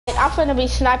I'm finna be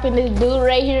sniping this dude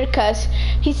right here cause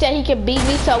he said he can beat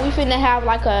me, so we finna have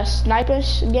like a sniping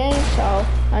game, so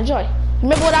enjoy.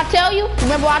 Remember what I tell you?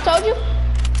 Remember what I told you?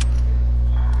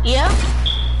 Yeah.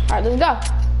 Alright, let's go.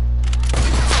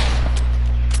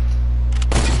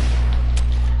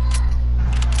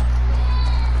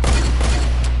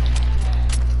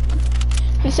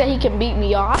 He said he can beat me,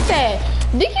 y'all. I said,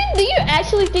 do you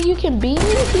actually think you can beat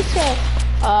me? He said,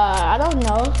 I don't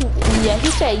know. Yeah, he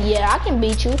said, yeah, I can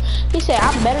beat you. He said,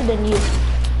 I'm better than you.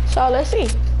 So let's see.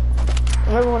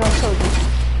 Remember what I told you.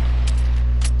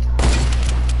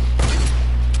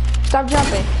 Stop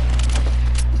jumping.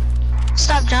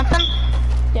 Stop jumping?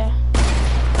 Yeah.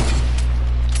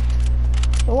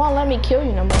 It won't let me kill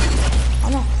you no more. I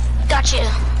know. Gotcha.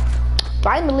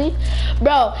 Finally.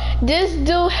 Bro, this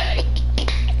dude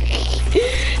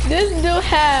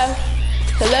have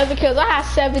 11 kills. I have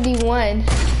 71.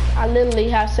 I literally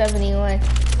have 71.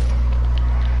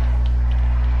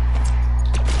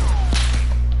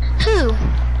 Who?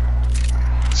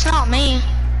 It's not me.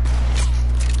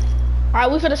 Alright,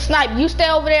 we finna snipe. You stay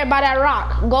over there by that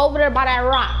rock. Go over there by that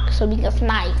rock so we can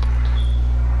snipe.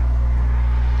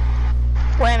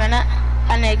 Wait a minute.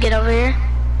 I need to get over here.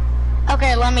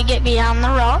 Okay, let me get behind the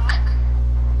rock.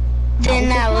 Then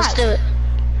now let's do it.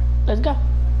 Let's go.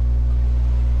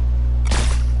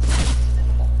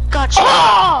 Gotcha.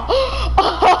 Oh!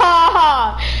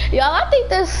 Y'all, I think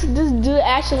this dude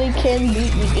actually can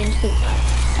beat me into.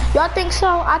 Y'all think so?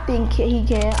 I think he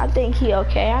can. I think he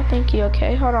okay. I think he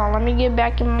okay. Hold on, let me get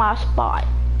back in my spot.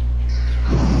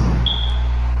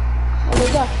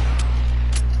 Let's go.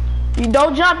 You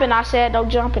don't jumping, I said. Don't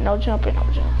jumping, don't jumping,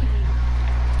 don't jumping.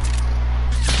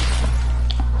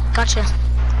 Gotcha.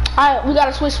 Alright, we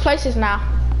gotta switch places now.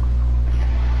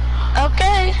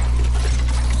 Okay.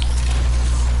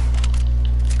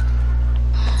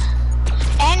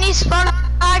 Any spot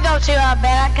I go to, I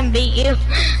bet I can beat you.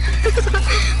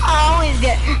 I always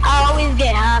get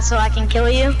high so I can kill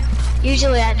you.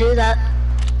 Usually I do that.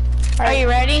 Are you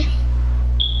ready?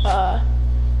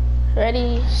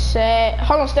 Ready, set.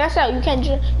 Hold on, that's out. You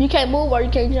can't move or you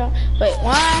can't jump. Wait,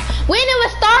 one. We didn't even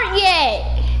start yet.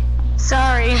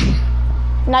 Sorry.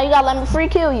 Now you gotta let me free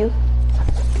kill you.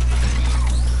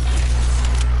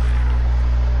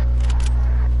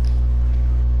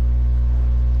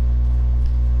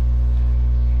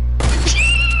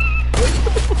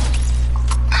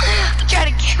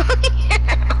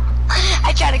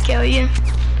 I try to kill you.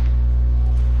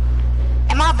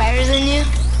 Am I better than you?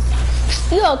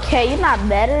 You're okay. You're not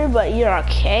better, but you're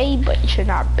okay, but you're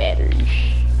not better.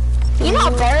 You're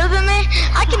not better than me?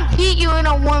 I can beat you in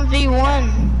a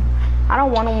 1v1. I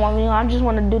don't want a 1v1. I just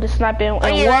want to do the sniping. Are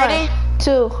you ready?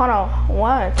 2, hold on.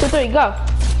 1, 2, 3, go.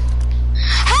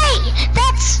 Hey,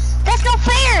 that's not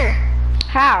fair.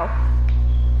 How?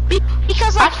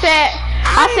 Because like,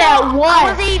 I said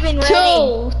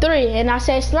 1, 2, 3, and I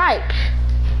said snipe.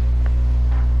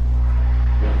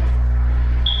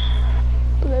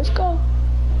 Let's go.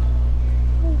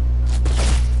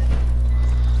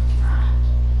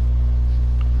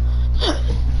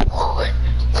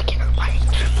 Look at everybody.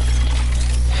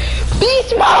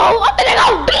 Beast mode! I'm gonna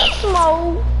go beast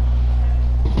mode!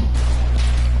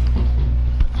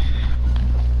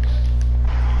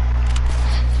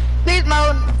 Beast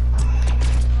mode.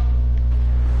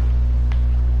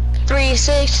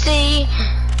 360.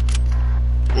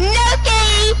 No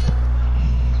game!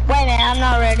 Wait a minute, I'm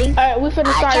not ready. Alright, we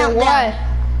finna start in 1,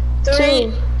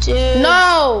 3, 2.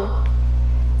 No!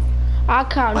 I'll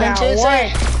count 1, down. 2,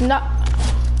 3. No.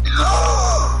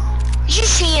 You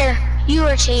cheater. You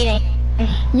were cheating.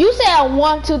 You said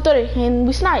 1, 2, 3, and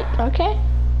we sniped, okay?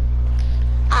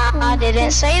 I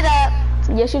didn't say that.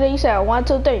 Yes, you did. You said 1,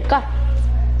 2, 3, go.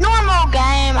 Normal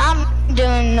game. I'm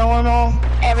doing normal.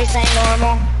 Everything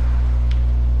normal.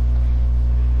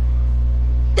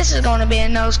 This is going to be a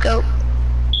no scope.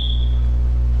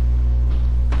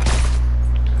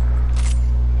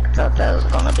 I thought that was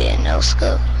going to be a no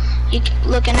scope. You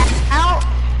looking out?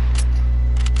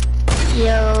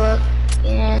 You're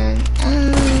looking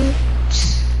out.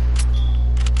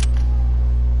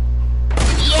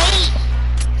 Yay!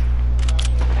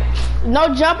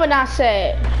 No jumping, I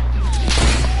said.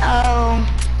 Oh,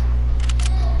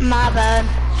 my bad.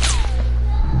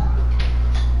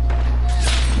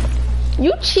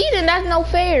 You cheating, that's no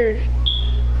fair.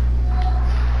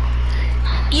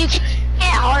 You can't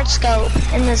hard scope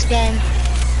in this game.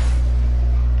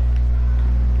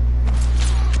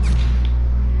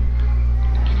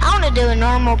 I want to do a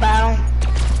normal battle.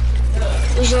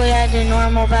 Usually I do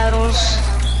normal battles.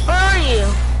 Where are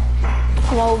you?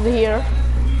 Come over here.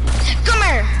 Come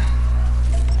here.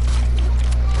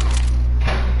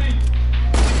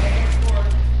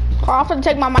 Oh, I'm finna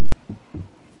take my mic.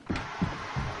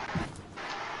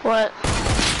 What?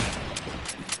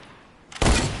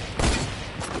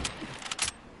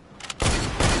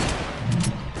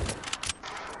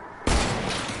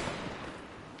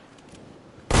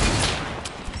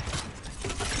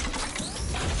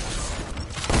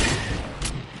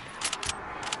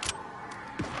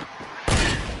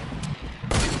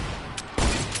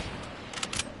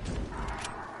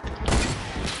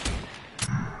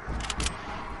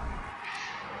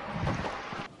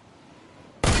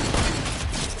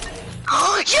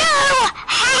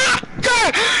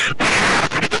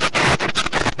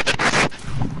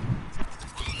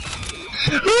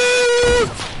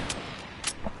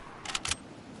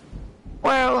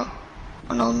 Well,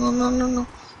 no.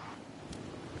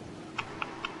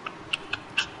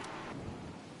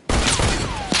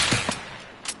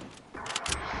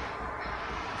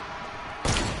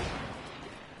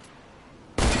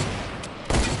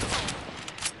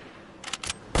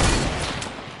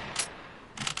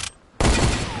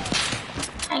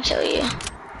 I kill you.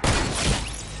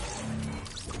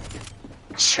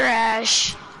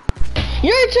 Trash.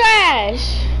 You're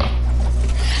trash.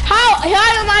 How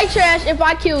am I trash if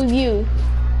I kill you?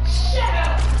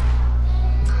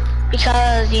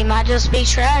 Because you might just be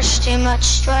trash, too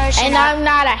much trash. And I'm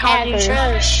not a hacker.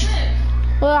 Trash.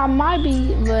 Well, I might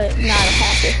be, but not a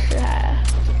hacker.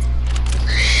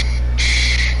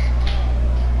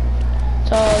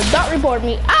 So don't report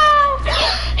me.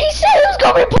 Ah! He said he was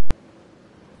gonna report.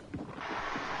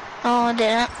 Oh, I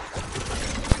didn't.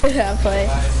 Yeah, play.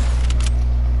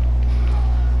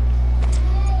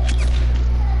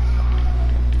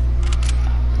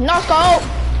 No scope.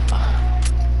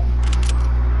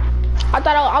 I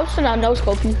thought I was gonna no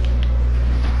scope you.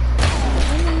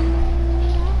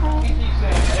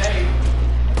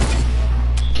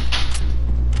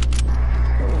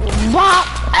 Bop.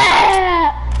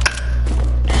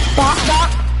 Bop.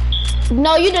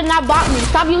 No, you did not bop me.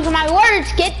 Stop using my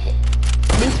words. Get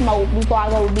beast mode before I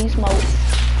go beast mode.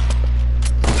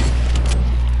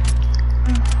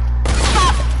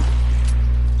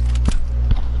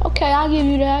 Okay, I'll give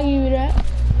you that.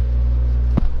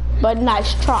 But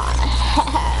nice try.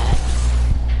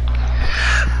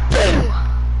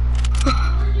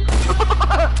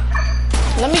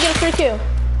 Let me get a free kill.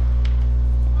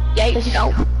 Yeah, you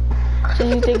know. So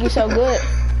you think you're so good?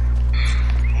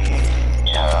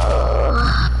 No.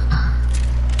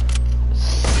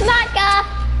 Sniper!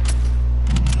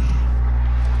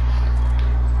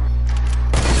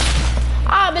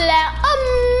 I'll be like,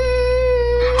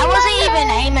 I wasn't even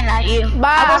aiming at you.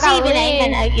 Bye, I wasn't even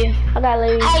aiming at you. I gotta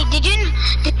leave. Hey,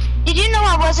 did you know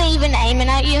I wasn't even aiming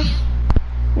at you?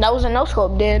 That was a no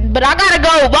scope, dude. But I gotta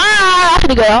go. Bye. I'm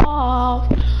finna get off.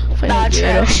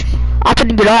 I'm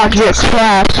finna get off your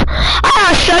class. I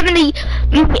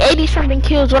have 80 something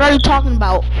kills. What are you talking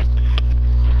about?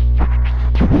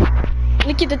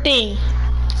 Look at the thing.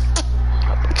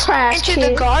 Trash Into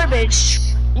kid. the garbage.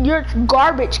 You're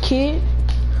garbage, kid.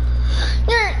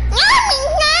 You're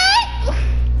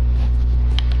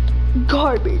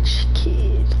garbage,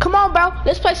 kid. Come on, bro.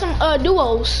 Let's play some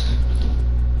duos.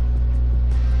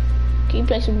 Can you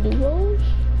play some duos?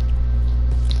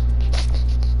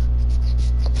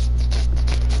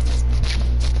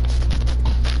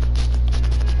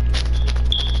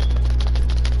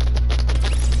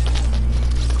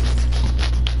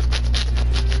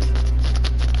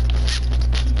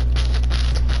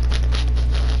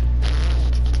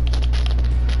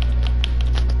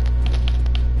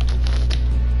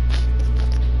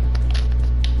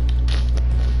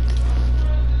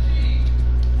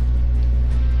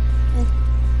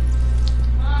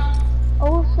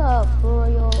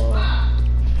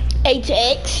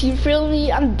 HX, you feel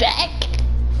me? I'm back.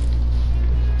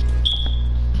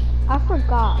 I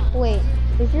forgot. Wait,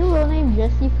 is your real name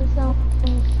Jesse for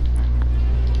something?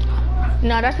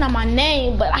 No, that's not my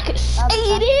name, but I could say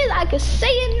it is. I could say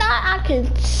it not. I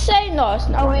can say no, it's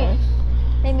not. Oh wait,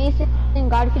 they made it in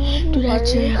God can use do that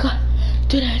jigga,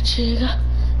 do that jigga,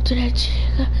 do that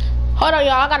jigga. Hold on,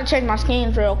 y'all. I gotta change my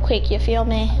skins real quick. You feel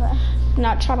me?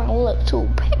 Not trying to look too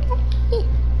picky.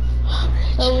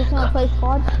 So we're gonna play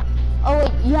squad. Oh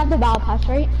wait, you have the battle pass,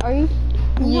 right? Are you?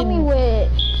 Can you help me with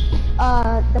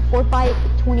the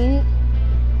 4x28?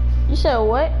 You said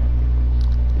what?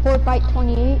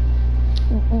 4x28.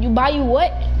 You buy you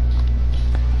what?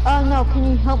 No, can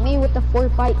you help me with the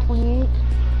 4x28?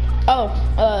 Oh,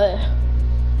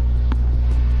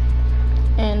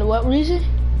 and what reason?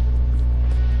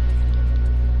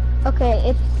 Okay,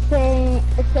 it's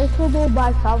accessible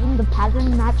by solving the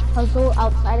pattern match puzzle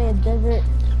outside a desert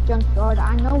junkyard.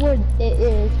 I know where it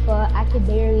is, but I could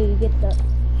barely get the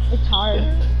It's hard.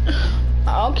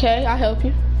 Okay, I'll help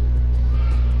you.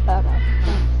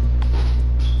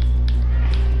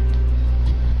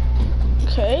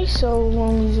 Okay, so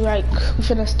when we we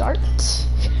finna start,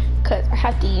 cause I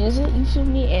have to use it, you feel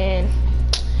me? And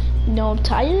you know I'm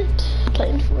tired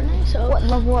playing Fortnite. So what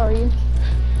level are you?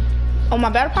 On my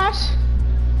battle pass?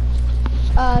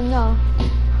 No.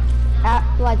 At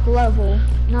like level,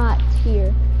 not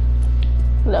tier.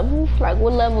 Level? Like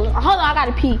what level? Hold on, I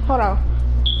gotta pee. Hold on.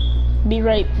 Be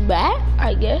right back,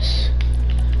 I guess.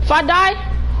 If I die,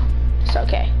 it's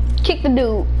okay. Kick the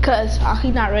dude, cause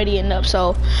he's not ready enough,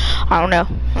 so I don't know.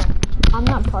 I'm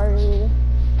not part of it either.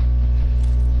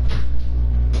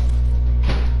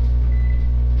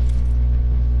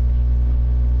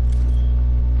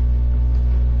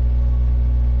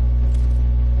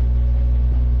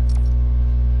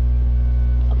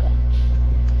 Okay.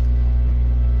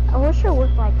 I wish it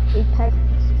was like Apex,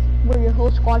 where your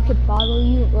whole squad could follow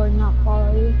you or not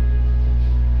follow you.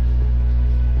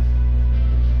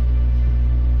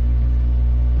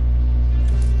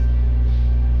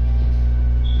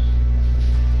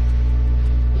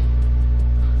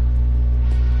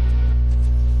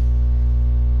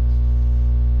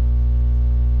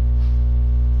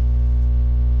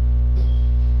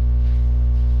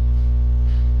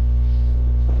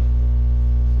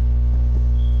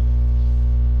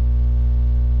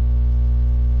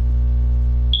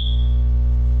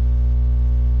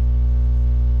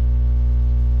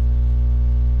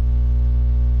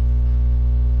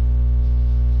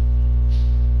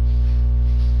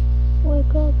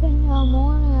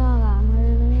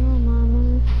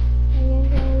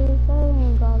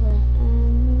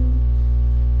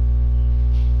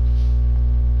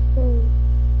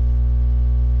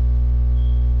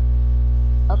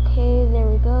 Okay, there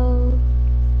we go.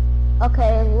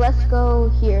 Okay, let's go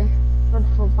here for the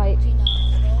full fight.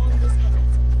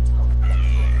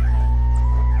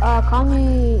 Call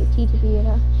me TTP,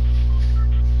 okay?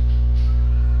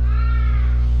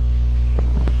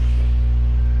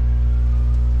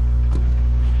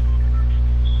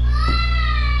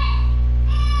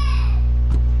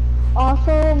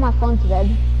 Also, my phone's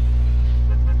dead.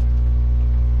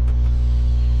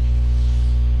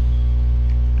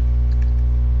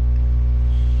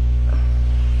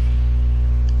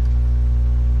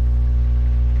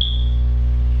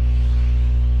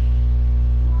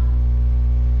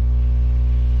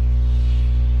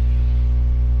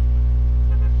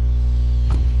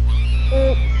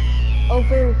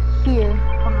 Over here,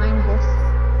 behind this.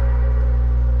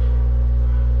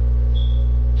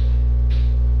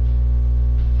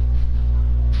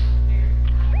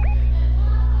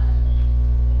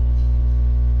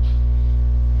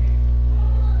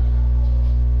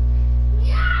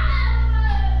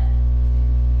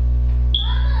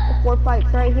 The 4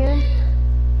 fights right here.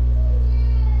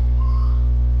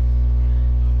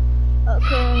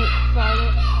 Okay, follow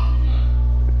it.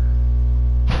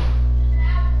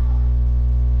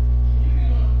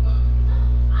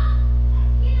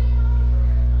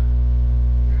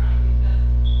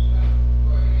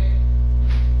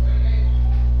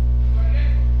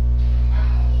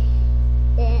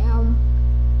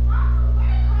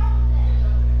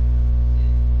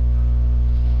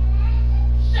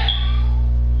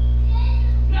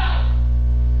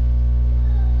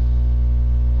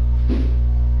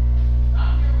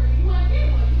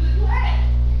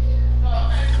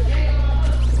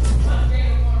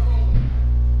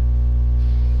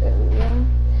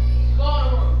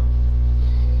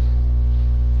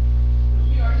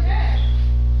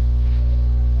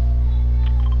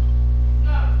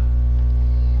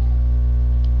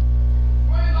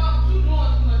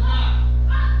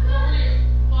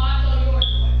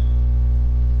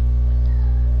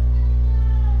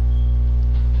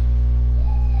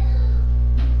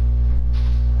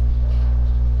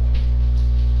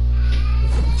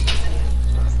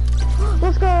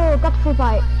 Let's go, got the full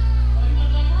fight.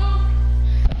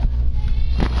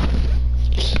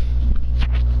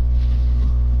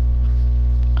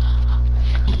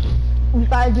 We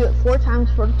gotta do it 4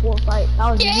 times for the full fight.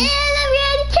 That was easy.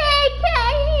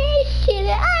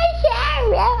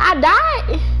 I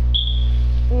died.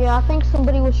 Yeah, I think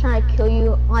somebody was trying to kill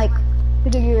you, like,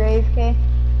 because you're AFK.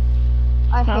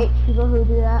 I hate people who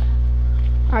do that.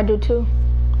 I do too,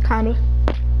 kinda.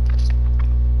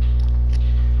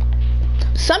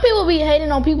 Some people be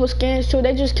hating on people's skins too.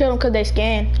 They just kill them because they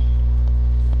scan.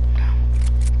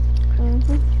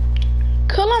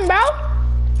 Kill them, bro.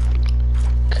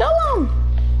 Kill them.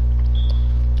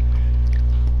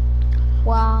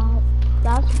 Wow,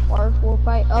 that's a powerful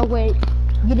fight. Oh wait,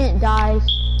 you didn't die.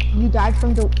 You died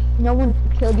from the. No one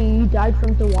killed you. You died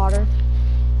from the water.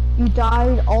 You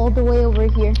died all the way over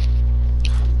here.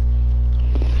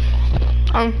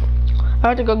 I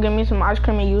have to go get me some ice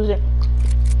cream and use it.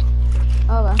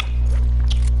 Okay.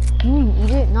 You mean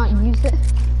eat it, not use it?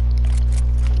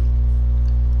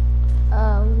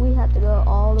 We have to go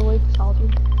all the way to Salty.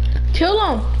 Kill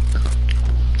him!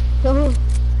 Kill who?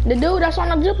 The dude that's on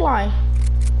the zip line.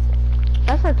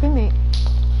 That's our teammate.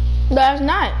 That's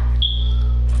not.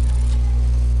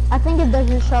 I think it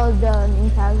doesn't show the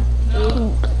name tag.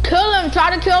 Kill him!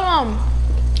 Try to kill him!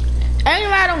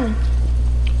 Aim at him!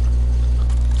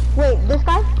 Wait, this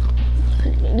guy?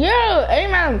 Yeah,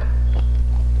 aim at him!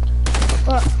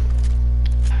 What?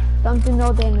 Something,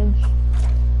 no damage.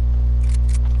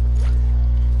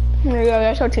 There you go,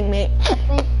 that's your teammate.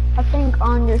 I think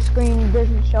on your screen it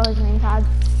doesn't show his name tag.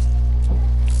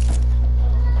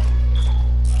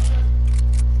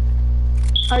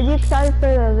 Are you excited for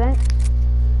the event?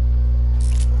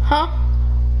 Huh?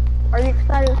 Are you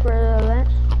excited for the event?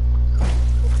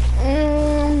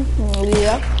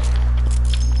 Yeah.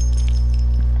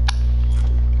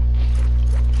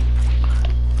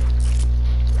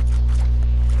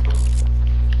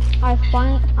 I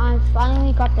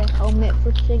finally got the helmet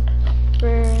for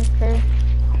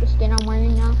the skin I'm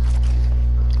wearing now.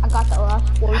 I got the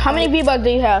last 4. How many V-Bucks do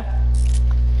you have?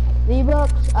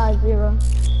 V-Bucks, 0.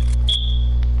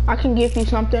 I can give you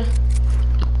something.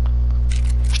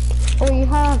 Oh, you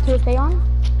have to stay on?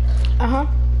 Uh-huh.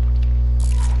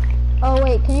 Oh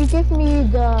wait, can you give me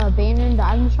the banner in the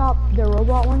item shop, the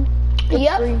robot one? It's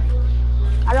Yep. free.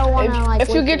 I don't wanna like. If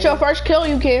you get your first kill,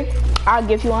 you can. I'll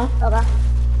give you one. Okay.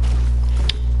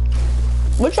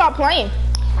 What y'all playing?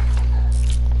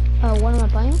 What am I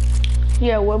playing?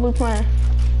 Yeah, what we playing?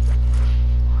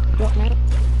 What mate?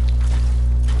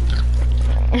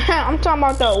 I'm talking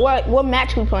about the what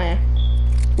match we playing?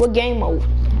 What game mode?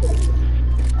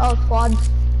 Oh, squads.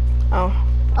 Oh.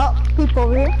 Oh, people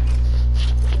over here.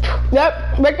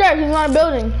 Yep, right there, he's on a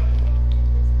building.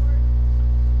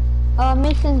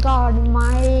 Mason God,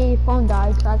 my phone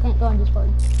died, so I can't go on Discord.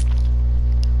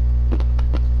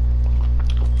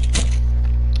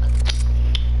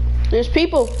 There's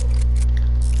people.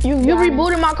 You Yeah,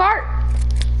 rebooted my cart?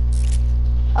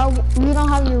 Oh, you don't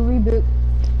have your reboot.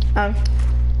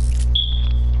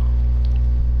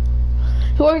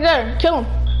 Who over there? Kill him.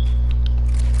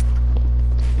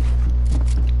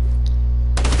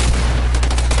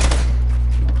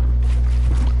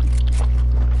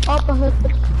 Oh, I hit the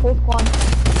whole squad.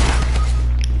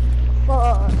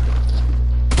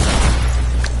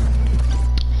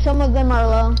 Some of them are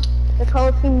low. The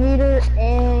color team leader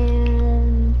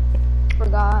and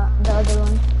forgot the other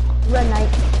one. Red Knight.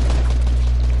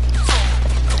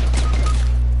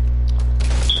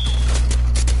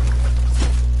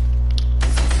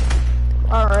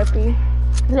 R.I.P.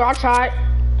 Y'all tried.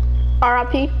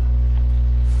 R.I.P.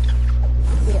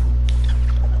 Yeah.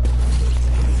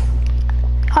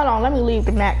 Hold on, let me leave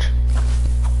the match.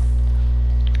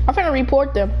 I'm finna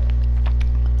report them.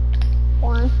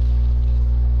 One.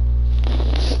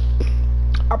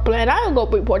 I plan. I don't go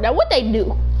report that. What they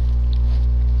do?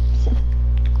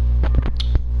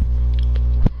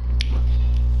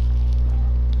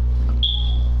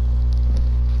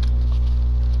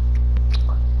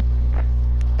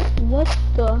 What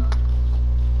the?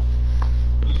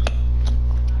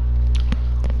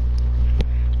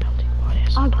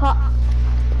 I got.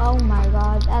 Oh my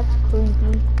god, that's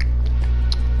creepy.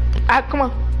 Come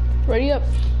on. Ready up.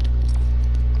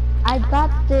 I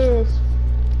got this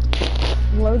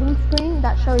loading screen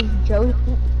that shows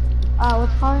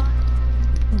what's it called?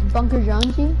 Bunker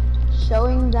Jonesy,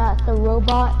 showing that the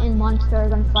robot and monster are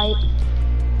gonna fight.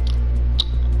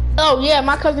 Oh yeah,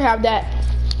 my cousin have that.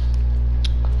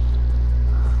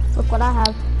 Look what I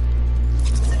have.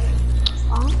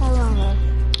 Oh, hold on,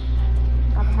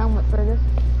 got the helmet for this.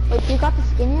 Wait, you got the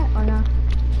skin yet or no?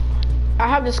 I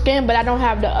have the skin, but I don't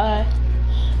have the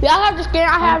yeah, I have the skin.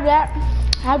 I have that.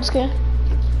 I have the skin.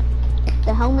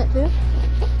 The helmet too?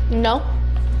 No.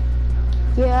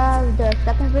 Do you have the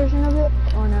second version of it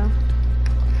or no?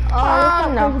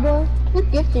 Oh, no. Crazy Boy. Who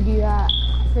gifted you that?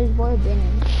 Crazy Boy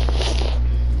Bennett.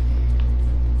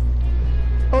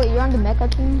 Oh wait, you're on the mecha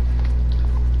team?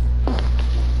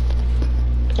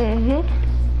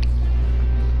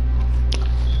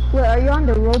 Wait, are you on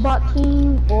the robot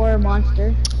team or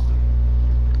monster?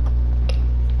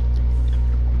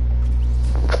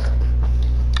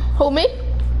 Who, me?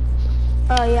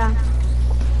 Oh yeah.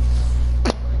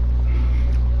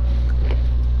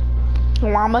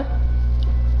 Llama.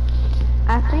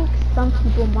 I think some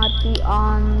people might be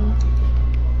on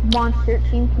monster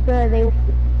team because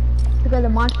the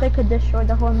monster could destroy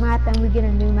the whole map and we get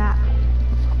a new map.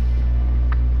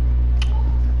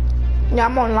 Yeah,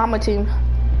 I'm on llama team.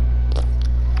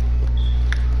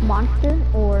 Monster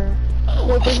or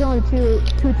wait, there's only two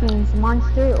teams,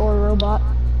 monster or robot.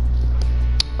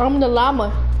 I'm the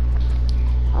llama.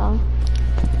 Oh.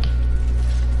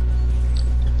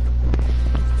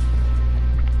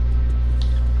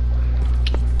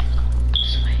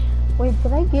 Wait,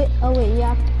 did I get? Oh wait,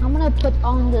 yeah. I'm gonna put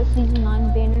on the season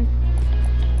 9 banner.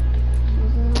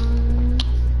 Season 9.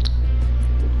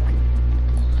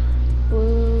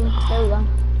 Blue. There we go.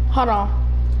 Hold on.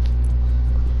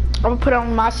 I'm gonna put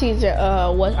on my season.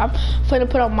 What? I'm gonna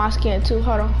put on my skin too.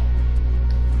 Hold on.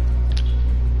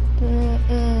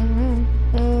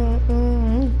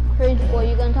 Crazy boy,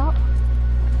 you gonna talk?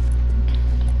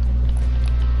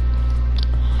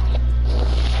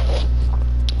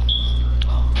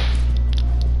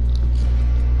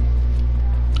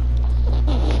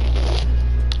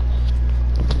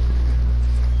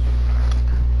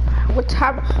 What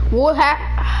time?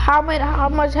 How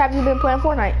much have you been playing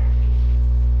Fortnite?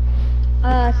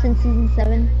 Since season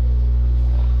 7.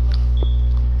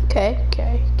 Okay.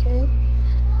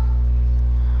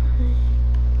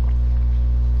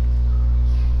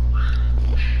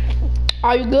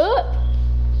 Are you good?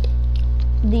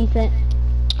 Decent.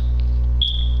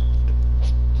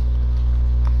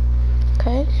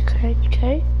 Okay.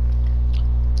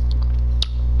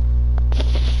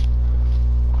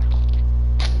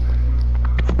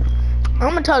 I'm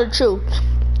gonna tell the truth.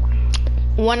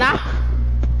 When I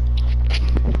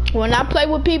play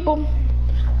with people,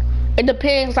 it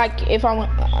depends like if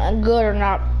I'm good or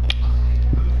not.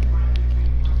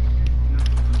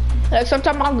 Like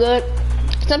sometimes I'm good,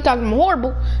 sometimes I'm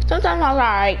horrible, sometimes I'm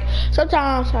alright,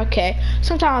 sometimes okay,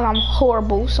 sometimes I'm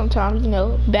horrible, sometimes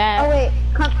bad. Oh wait,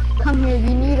 come here.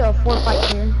 You need a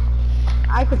 4-fight here.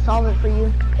 I could solve it for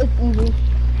you. It's easy.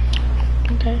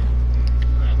 Okay.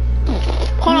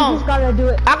 Hold on. You just gotta do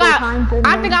it 4 times.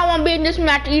 I think I won't be in this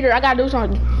match either. I gotta do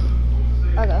something.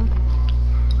 Okay.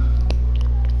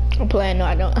 I'm playing. No,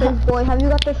 I don't. Crazy boy, have you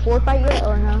got the 4-fight yet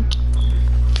or no?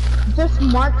 Just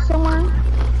mark somewhere.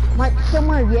 Mark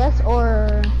somewhere, yes,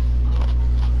 or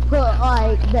put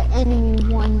like the enemy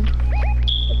one.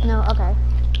 No, okay.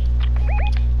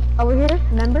 Over here,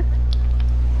 remember?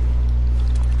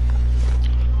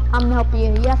 I'm gonna help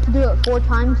you. You have to do it 4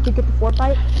 times to get the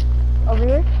 4-fight. Over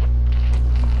here.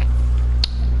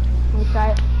 Let me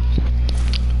try it.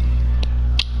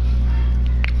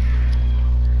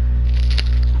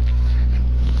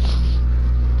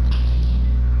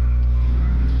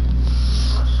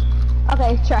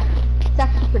 Okay, try. It's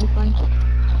actually pretty fun.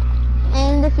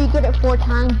 And if you get it 4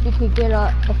 times, you could get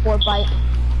a 4-fight.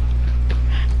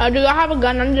 Do I have a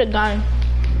gun? I need a gun.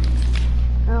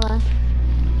 Okay.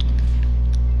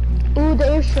 Ooh, the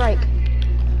airstrike.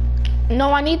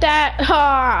 No, I need that.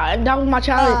 That was my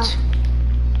challenge.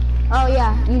 Oh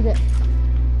yeah, use it.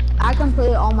 I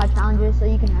completed all my challenges, so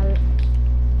you can have it.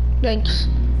 Thanks.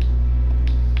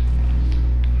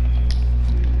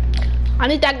 I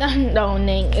need that gun. No,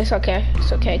 Ning. It's okay.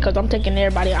 It's okay, because I'm taking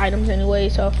everybody's items anyway,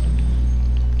 so.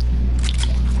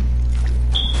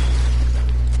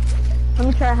 Let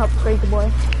me try to help Crazy Boy.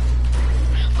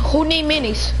 Who need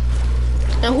minis?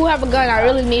 And who have a gun? I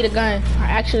really need a gun. I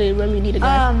actually really need a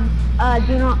gun.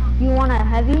 Do you want a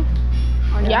heavy?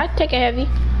 Or no? Yeah, I take a heavy.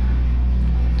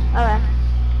 Okay.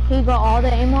 Here you go, all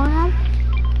the ammo I have.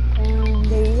 And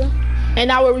there you go.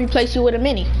 And I will replace you with a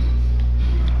mini.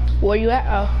 Where you at?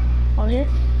 Oh, over here.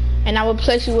 And I will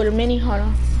replace you with a mini. Hold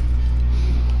on.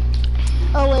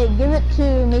 Oh wait, give it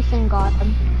to Mason God.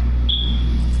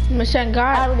 Mason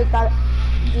God? I already got it.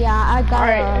 Yeah, I got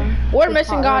it. Alright. Where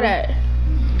Mason God at?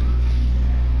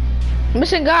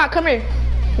 Mason God, come here.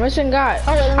 Mason God.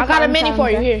 Oh, wait, I got a mini for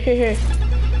you. Here.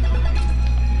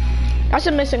 That's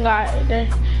a Mason God there.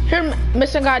 Here,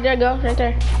 Mason God, there you go, right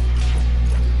there.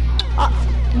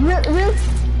 Really?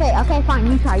 Okay, fine.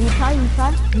 You try. You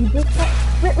just try.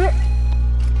 Rip.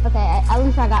 Okay, at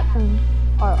least I got some,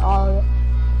 or all of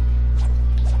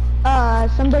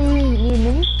it. Somebody need a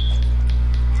mini?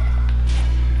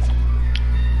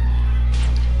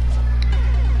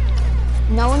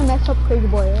 No one mess up Crazy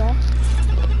Boy, right?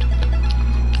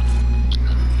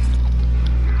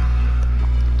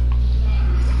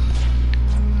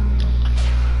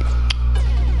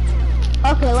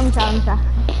 Okay, let me try.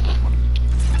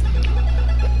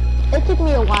 It took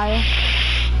me a while.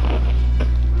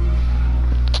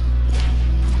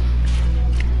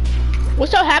 We're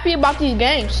so happy about these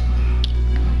games.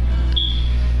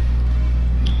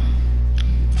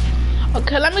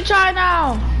 Okay, let me try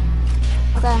now.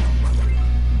 Okay,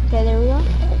 there we go.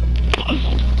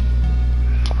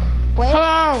 Wait. Hold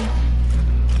on.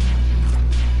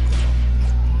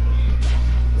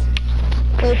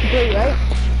 great, right?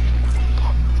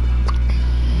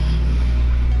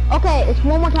 Okay, it's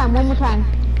one more time.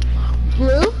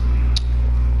 Blue.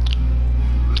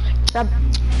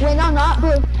 Wait, no, not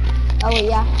blue. Oh wait,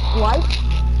 yeah. White.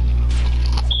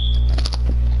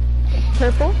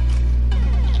 Purple.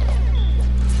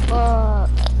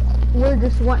 We're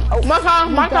just one. Oh,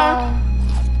 my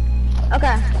turn.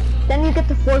 Okay. Then you get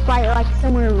the foresight, like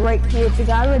somewhere right here. Because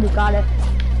I already got it.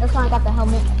 That's why I got the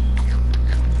helmet.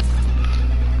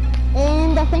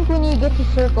 And I think we need to get to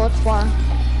circle. It's far.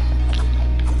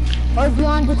 Or do you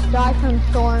want to just die from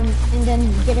storm and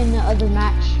then get in the other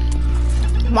match?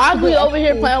 Why are we over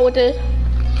here playing with this?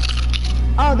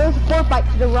 Oh, there's a foresight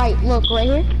to the right. Look, right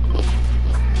here.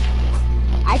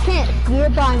 I can't see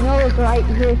it, but I know it's right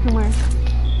here somewhere.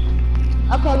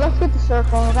 Okay, let's get the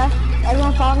circle, okay?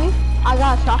 Everyone follow me? I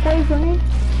got shockwaves on me.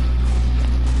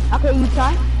 Okay, you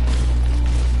try.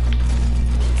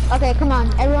 Okay, come on.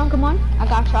 Everyone, come on. I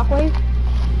got shockwave.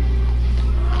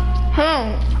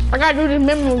 I gotta do this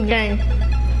memory game.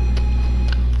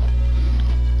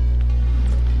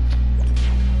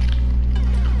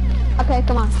 Okay,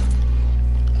 come on.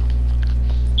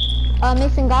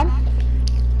 Mason God.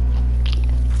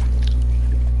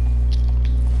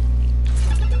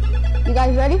 You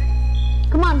guys ready?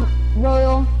 Come on,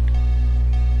 Royal.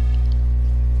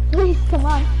 Please, come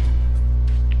on.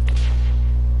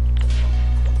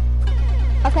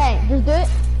 Okay, just do it.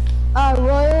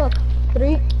 Royal,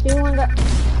 3, 2, 1, go.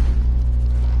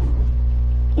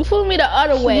 You flew me the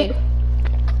other way.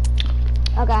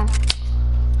 Okay.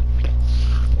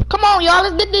 Come on, y'all,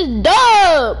 let's get this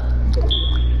dub.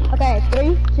 Okay,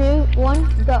 3, 2,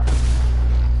 1, go.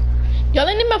 Y'all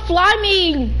didn't even fly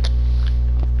me.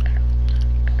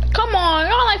 Come on,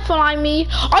 y'all like fly me.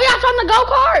 Oh, y'all from the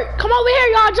go-kart. Come over here,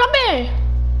 y'all, jump in.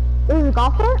 There's a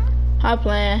golf cart? I'm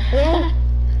playing. Yeah.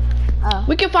 Oh.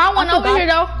 We can find one over here,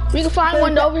 though. We can find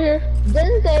one over here.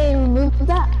 Didn't they remove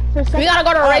that? We gotta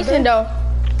go to racing, though.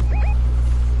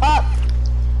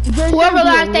 Whoever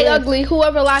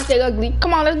last stay ugly.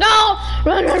 Come on, let's go.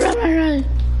 Run.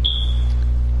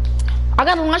 I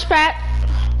got a launch pad.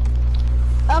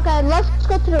 Okay, let's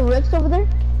go to the rifts over there.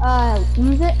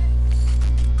 Use it.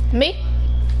 Me?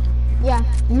 Yeah,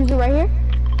 use it right here.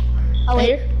 Oh, wait.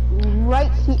 Here?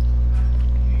 Right here.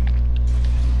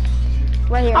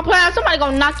 Right here. I'm playing. Somebody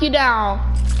gonna knock you down.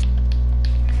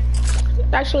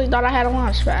 Actually thought I had a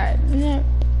launch pad. Yeah.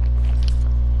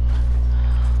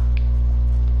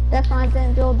 That's why I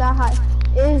didn't build that high.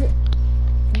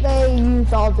 They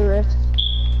used all the rifts.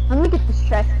 Let me get this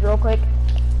chest real quick.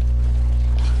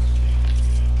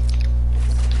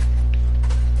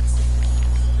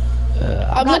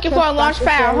 I'm looking for a launch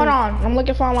pad. Hold on. I'm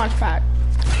looking for a launch pad.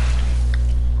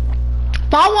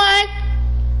 Found one.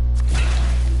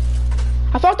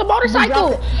 I found the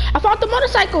motorcycle.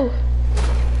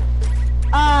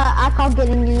 I call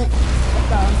getting in it. Let's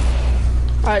go.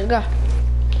 Alright, go.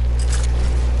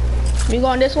 We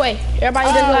going this way.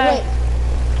 Everybody this way. Wait.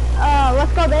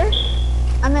 Let's go there.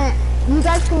 I mean, you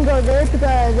guys can go there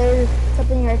because there's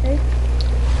something right there.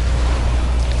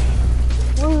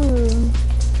 Ooh.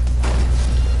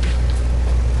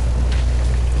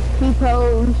 He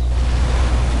pose.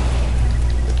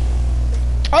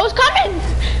 Oh, it's coming!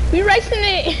 We racing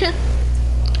it.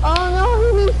 Oh no,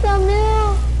 he needs some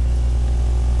milk.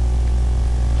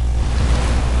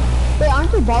 Wait,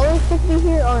 aren't the ballers supposed to be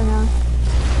here or no?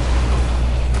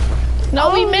 No,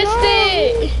 we missed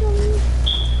it.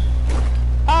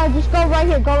 Just go right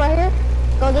here. Go this way.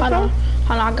 Hold on,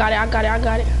 I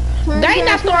got it. Dang,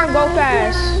 that storm go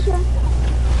fast.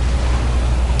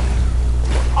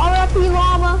 R.I.P.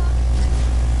 Llama.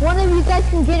 One of you guys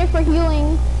can get it for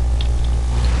healing.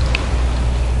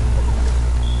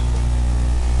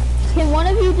 Can one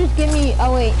of you just give me,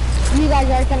 oh wait, you guys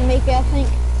are gonna make it, I think.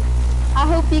 I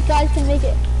hope you guys can make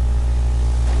it.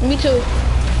 Me too.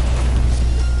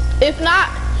 If not,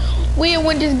 we'll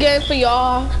win this game for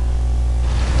y'all.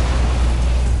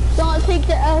 Don't take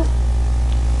the L.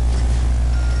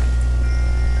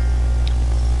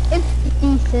 It's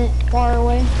decent, far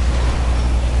away.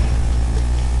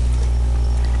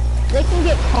 They can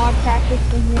get car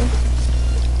practice in here.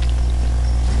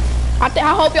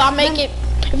 I hope y'all make it.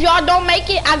 If y'all don't make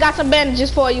it, I got some bandages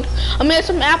for you. I mean,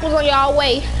 some apples on y'all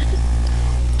way.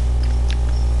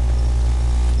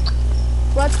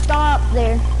 Let's stop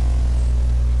there.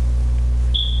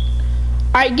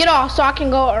 Alright, get off so I can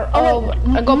go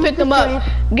go pick them up.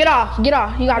 Get off. You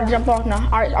gotta jump off now.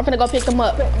 Alright, I'm finna go pick them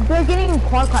up. They're getting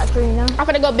car crasher, you know? I'm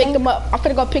finna go pick them up. They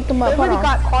already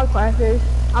got car crashers.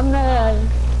 I'm gonna...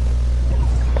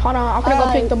 Hold on, I'm finna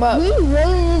go pick them up. We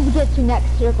really need to get to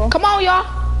next circle. Come on, y'all.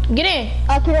 Get in.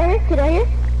 Get right here.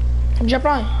 Jump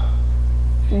on.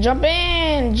 Jump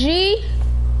in, G.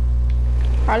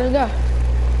 Alright, let's go.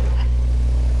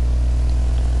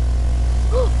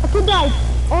 I could die.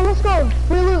 Oh, let's go.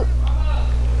 Free loot.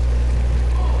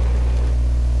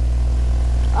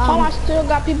 Oh, I still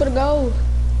got people to go.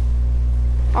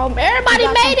 Everybody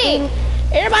made it.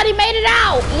 Everybody made it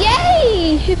out.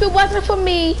 Yay! If it wasn't for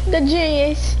me, the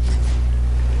genius.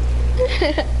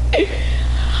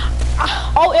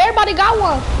 Oh, everybody got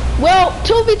one. Well,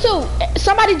 2v2.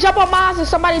 Somebody jump on mine and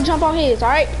somebody jump on his,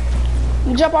 alright?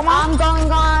 You jump on mine? I'm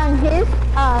going on his.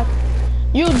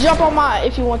 You jump on mine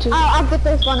if you want to. I'll get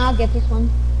this one. I'll get this one.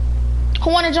 Who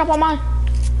want to jump on mine?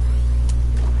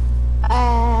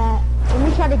 Let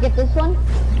me try to get this one.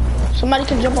 Somebody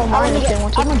can jump on mine if they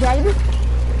want to. I'm gonna drive it.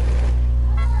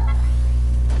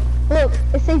 Look,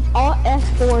 it says all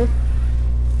F4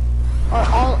 or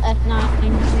all F9.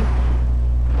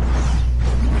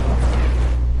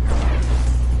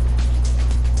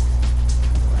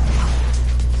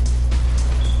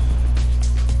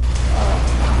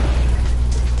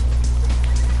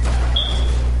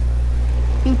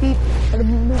 Beep beep.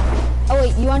 Oh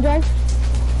wait, you wanna drive?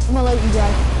 I'm gonna let you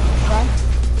drive. Right?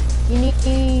 You need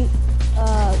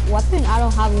weapon? I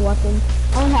don't have a weapon.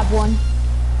 I only have one.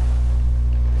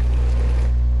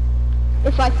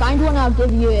 If I find one, I'll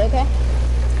give you it, okay?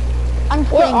 I'm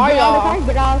Where are y'all?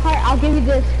 Get out of the car. I'll give you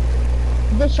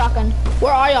this shotgun.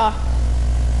 Where are y'all?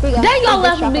 Dang, y'all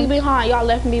left me behind. Y'all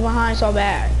left me behind so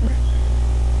bad.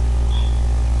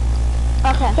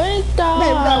 Okay. Hey,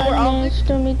 we're almost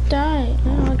to me dying.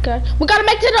 Okay. We gotta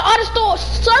make it to the other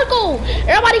circle.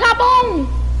 Everybody hop on.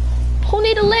 Who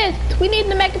need a lift? We need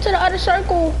to make it to the other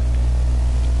circle.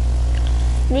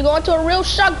 We going to a real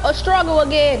struggle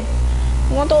again.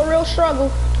 We going through a real struggle.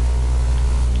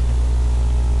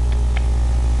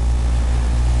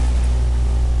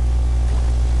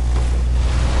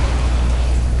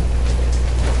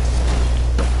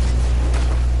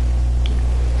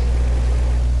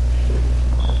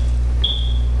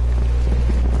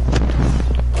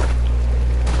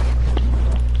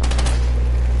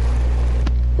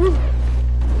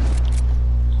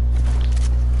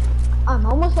 I'm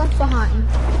almost left behind.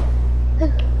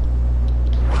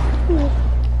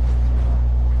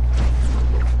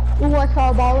 Ooh, I saw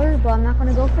a baller, but I'm not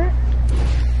gonna go for it.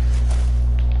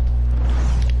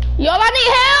 Y'all, I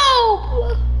need help!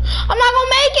 I'm not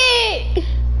gonna make it!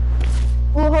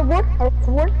 Ooh,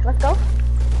 hoverboard, let's go.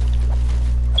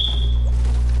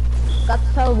 Got the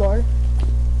hoverboard.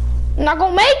 I'm not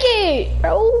gonna make it,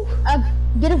 bro.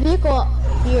 Get a vehicle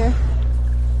here.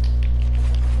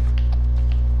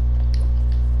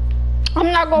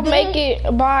 I'm not gonna make it.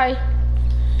 Bye.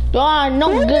 Y'all are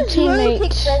no good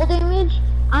teammates.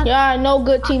 Y'all are no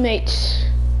good teammates.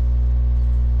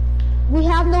 We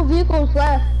have no vehicles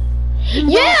left.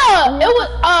 Yeah, it was.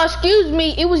 Excuse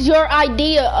me. It was your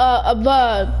idea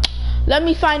let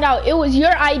me find out. It was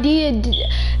your idea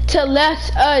to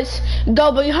let us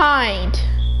go behind.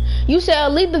 You said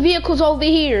leave the vehicles over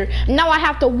here. Now I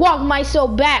have to walk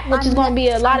myself back, which is gonna be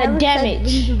a lot of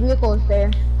damage. Leave the vehicles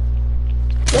there.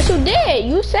 Yes, you did.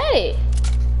 You said it.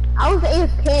 I was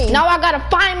AFK. Now I gotta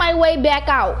find my way back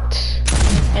out.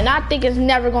 And I think it's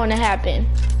never gonna happen.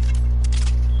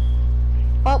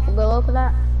 Oh, go look for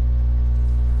that.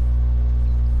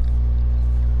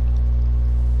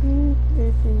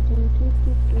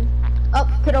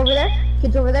 Oh, kid over there.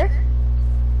 Kid's over there.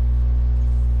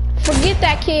 Forget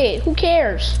that kid. Who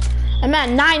cares? I'm at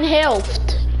 9 health.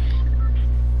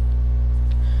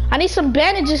 I need some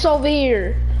bandages over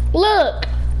here. Look.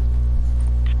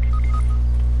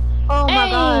 Oh my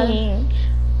god.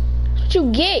 That's what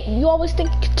you get. You always think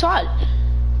you can talk.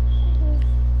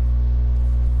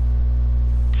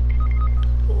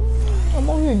 I'm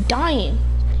over here dying.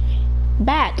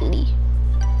 Badly.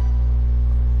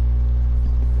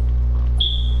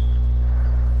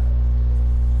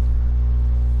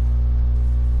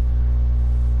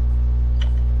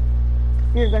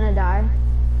 You're gonna die.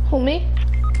 Who, me?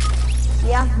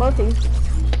 Yeah, both of you.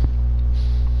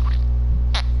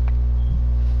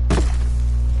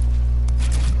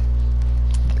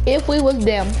 If we was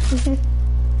them.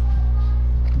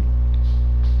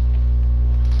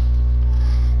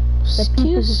 The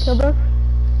people who killed us?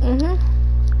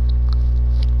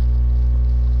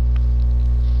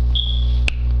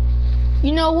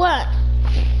 You know what?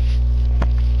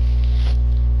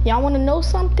 Y'all wanna know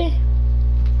something?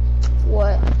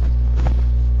 What?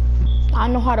 I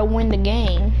know how to win the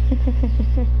game.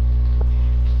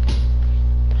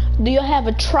 Do you have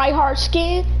a tryhard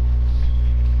skin?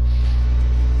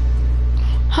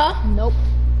 Huh? Nope.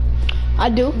 I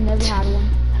do. Never had one.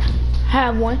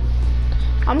 Have one.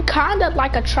 I'm kinda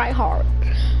like a tryhard.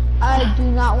 I do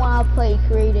not want to play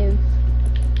creative.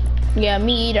 Yeah,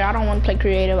 me either. I don't want to play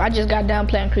creative. I just got done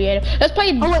playing creative. Let's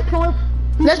play. Oh wait, come on.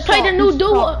 Let's play the new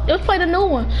duo. Let's play the new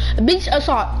one. Beach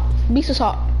assault. Beach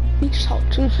assault. Beach assault.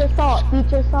 Beach assault.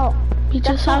 Beach assault. Beach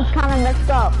That assault. sounds kind of messed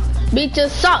up. Beach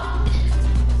assault.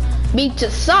 Beach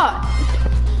assault.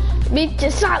 Beach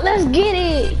assault. Let's get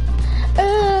it.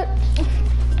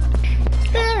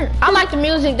 I like the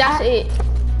music. That's it.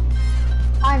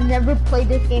 I've never played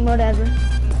this game mode ever.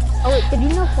 Oh wait, did you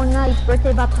know Fortnite's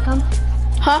birthday about to come?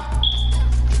 Huh?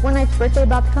 Fortnite's birthday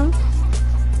about to come?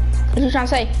 What you trying to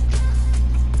say?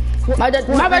 My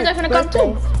birthday's gonna come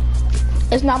too.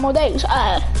 It's not more days.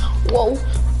 Whoa.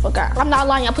 Okay, I'm not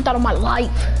lying. I put that on my life.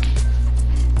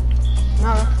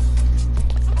 No.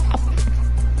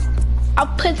 I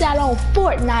put that on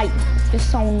Fortnite.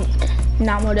 It's on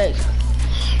 9 more days.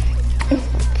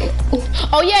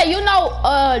 Oh yeah, you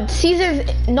know,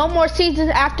 seasons. No more seasons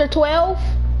after 12.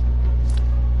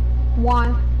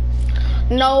 Why?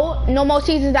 No more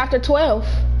seasons after 12.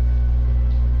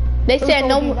 They said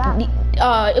no more.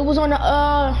 It was on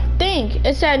the thing.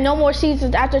 It said no more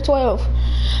seasons after 12.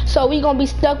 So we gonna be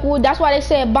stuck with. That's why they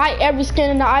said buy every skin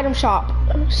in the item shop.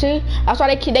 See, that's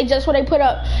why they just what they put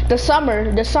up the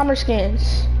summer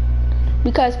skins.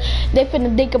 Because they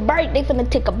finna take a break. They finna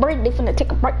take a break. They finna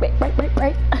take a break.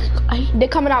 They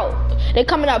coming out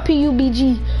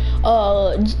PUBG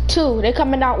 2. They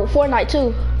coming out with Fortnite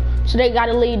 2. So they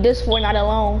gotta leave this Fortnite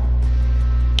alone.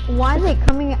 Why is it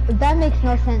coming? That makes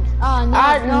no sense.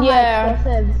 No yeah.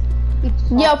 explosives.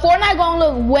 Yeah, Fortnite gonna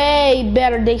look way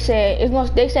better. They said it's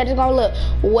gonna look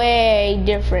way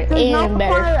different and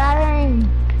better.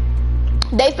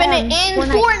 They finna end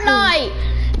Fortnite.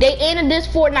 They ended this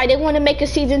Fortnite. They want to make a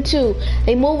season 2.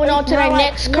 They moving on to their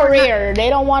next career. They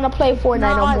don't want to play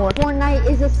Fortnite no more. Fortnite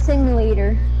is a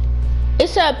simulator.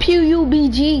 It's a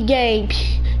PUBG game.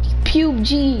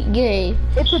 PUBG game.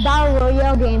 It's a battle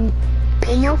royale game.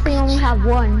 They mostly only have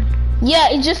one. Yeah,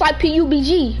 it's just like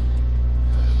PUBG.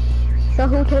 So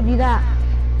who told you that?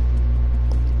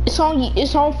 It's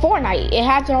on Fortnite. It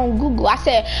has it on Google.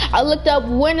 I looked up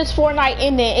when is Fortnite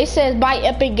ending. It says by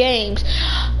Epic Games.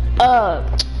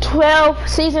 12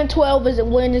 season 12 is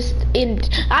when it's in.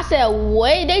 I said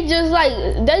wait, they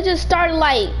just started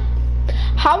like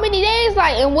how many days,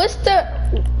 like, and what's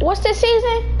the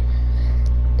season?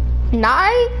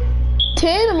 9,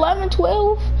 10, 11,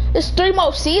 12. There's 3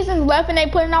 more seasons left, and they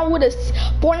putting out with a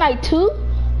Fortnite 2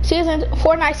 season.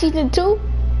 Fortnite season 2.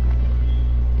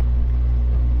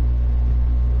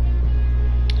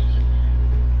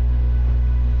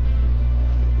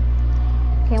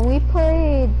 Can we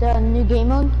play the new game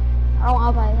mode? I don't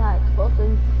have like high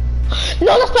explosives.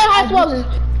 No, let's play high explosives.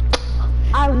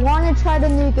 I want to try the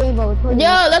new game mode. Please.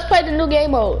 Yeah, let's play the new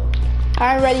game mode.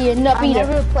 I ain't ready enough either. I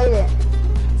never played it.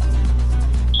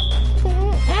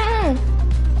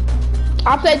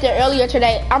 I played it earlier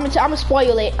today. I'm gonna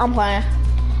spoil it. I'm playing.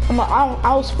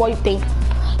 I'll spoil things,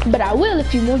 but I will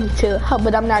if you want me to.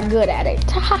 But I'm not good at it.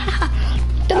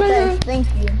 Okay, thank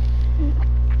you.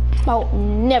 Oh,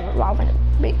 never robbing it.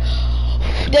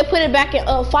 They put it back in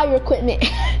fire equipment.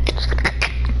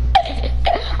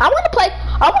 I want to play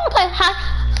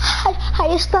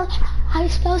how you spell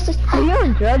this? Are you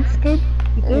on drugs, kid?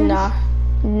 Nah.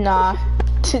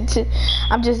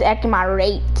 I'm just acting my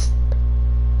rates.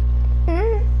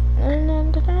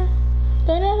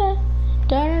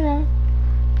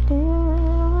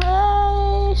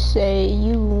 I say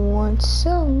you want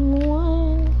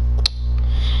someone.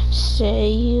 Say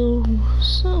you want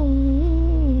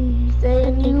someone.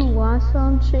 Say you want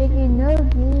some chicken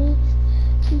nuggets.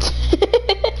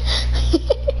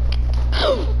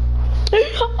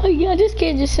 Oh yeah, this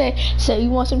kid just said, so you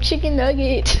want some chicken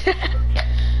nuggets?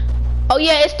 Oh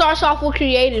yeah, it starts off with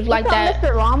creative like that.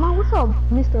 Mr. Llama? What's up,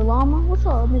 Mr. Llama? What's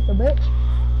up, Mr. Bitch?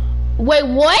 Wait,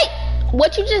 what?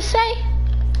 What you just say?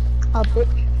 A bitch.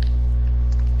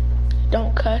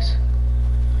 Don't cuss.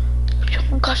 You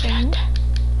don't cuss like that.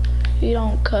 You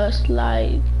don't cuss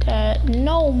like that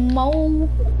no more.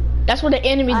 That's where the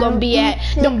enemy gonna be at.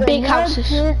 Them big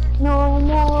houses. No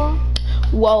more.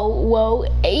 Whoa,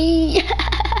 ayy.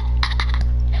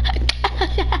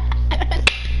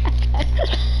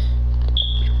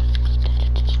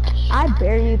 I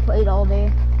barely played all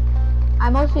day. I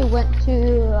mostly went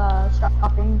to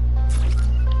shopping.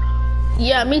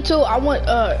 Yeah, me too. I went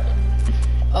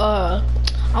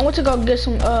to go get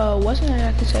some what's the name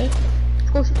I can say?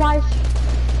 School supplies.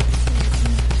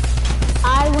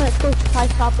 I went school supply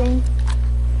shopping.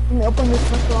 Let me open this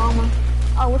Mr. Llama.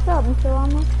 Oh, what's up, Mr.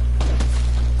 Llama?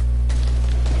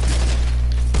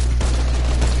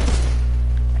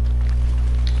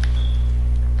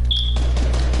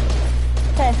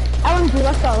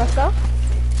 let's go.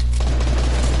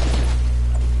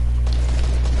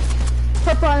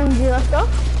 Purple MG, let's go.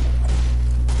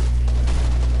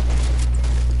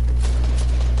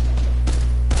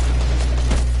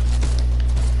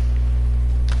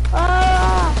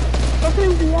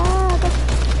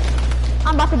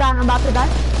 I'm about to die.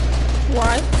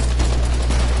 Why?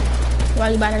 Why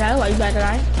you about to die? Why you about to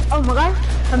die? Oh my god,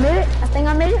 I made it. I think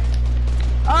I made it.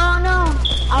 Oh no,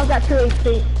 I was at 2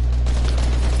 HP.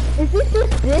 Is this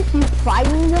just this, you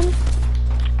fighting them?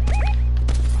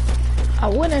 I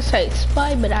wouldn't say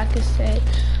spy, but I could say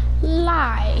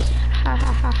lie. Ha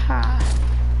ha ha ha.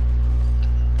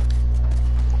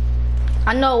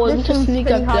 I know, we can sneak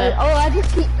up there. Oh, I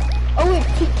just keep, oh wait,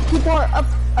 people are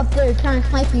up there trying to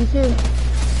snipe you too.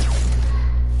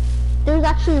 There's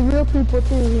actually real people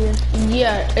too here.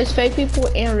 Yeah, it's fake people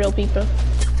and real people.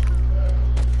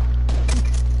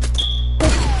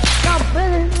 Stop,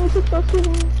 brother, we should go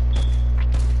shooting.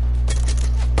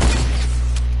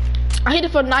 I hit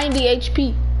it for 90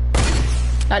 HP.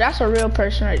 Now that's a real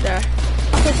person right there.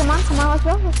 Okay, come on, let's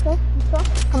go.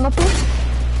 Come up here.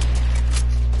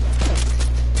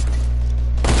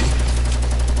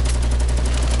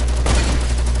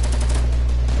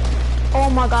 Oh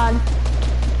my god.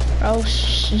 Oh,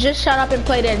 just shut up and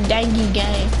play that dangy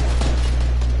game.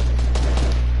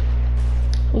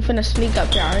 We finna sneak up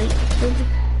there, alright?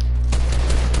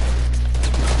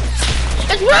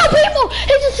 It's real people!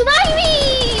 It's a sniping!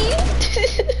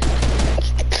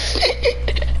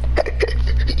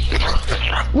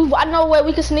 I know where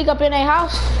we can sneak up in their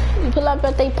house. We pull up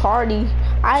at their party.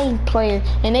 I ain't playing.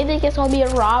 And they think it's gonna be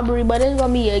a robbery, but it's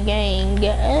gonna be a gang.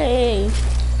 Hey.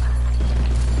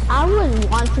 I wouldn't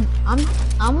want to,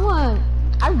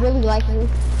 I really like this.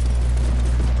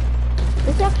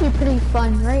 It's actually pretty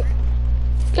fun, right?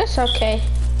 It's okay.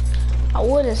 I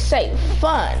wouldn't say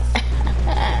fun.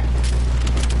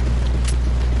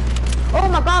 Oh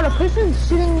my god, a person's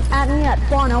shooting at me at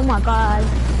spawn, oh my god.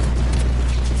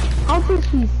 How did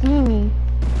he see me?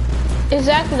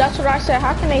 Exactly, that's what I said.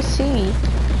 How can they see me?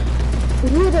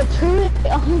 We had a turn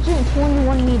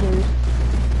 121 meters.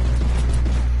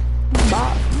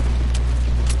 Bob.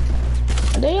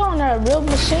 They on a real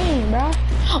machine, bro.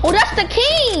 Oh, that's the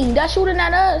king. That's shooting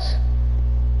at us.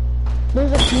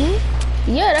 There's a king?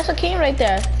 Yeah, that's a king right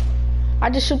there. I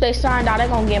just shoot they sign out. They're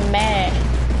gonna get mad.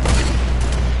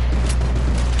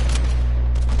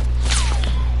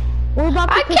 We're about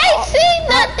to I can't see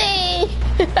nothing.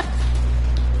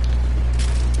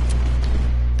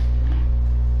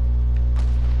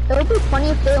 It would be funny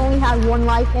if they only had one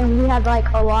life and we had like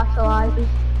a lot of lives.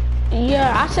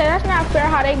 Yeah, I said that's not fair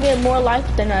how they get more life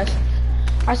than us.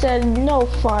 I said no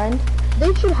fun.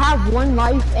 They should have one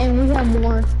life and we have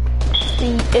more.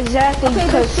 Exactly. Okay,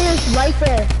 the stairs right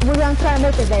there. We're gonna try to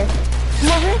make it there.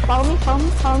 Come over here, follow me.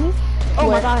 Oh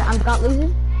my god, I got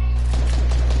losing.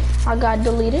 I got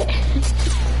deleted.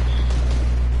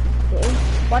 Okay.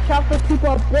 Watch out for people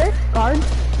up there, guards.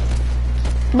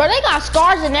 But they got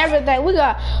scars and everything. We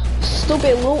got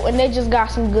stupid loot and they just got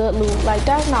some good loot. Like,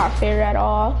 that's not fair at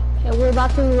all. Okay, we're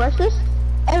about to rush this.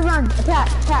 Everyone, attack.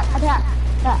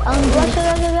 Rush.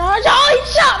 Oh, he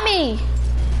shot me!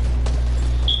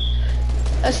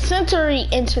 A century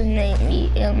internet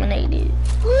eliminated.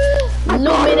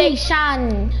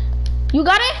 Illumination. You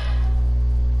got it?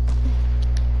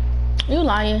 You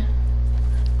lying.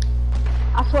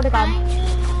 I swear to God.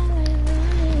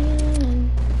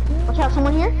 Watch out,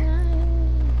 someone here?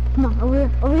 Come on, over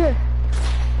here.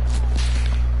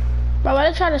 Bro, when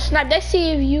they try to snipe, they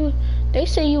see you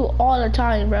all the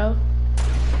time, bro.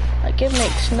 Like, it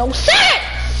makes no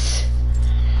sense!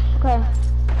 Okay.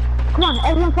 Come on,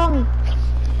 everyone follow me.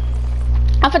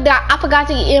 I forgot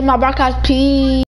to get in my broadcast. Peace.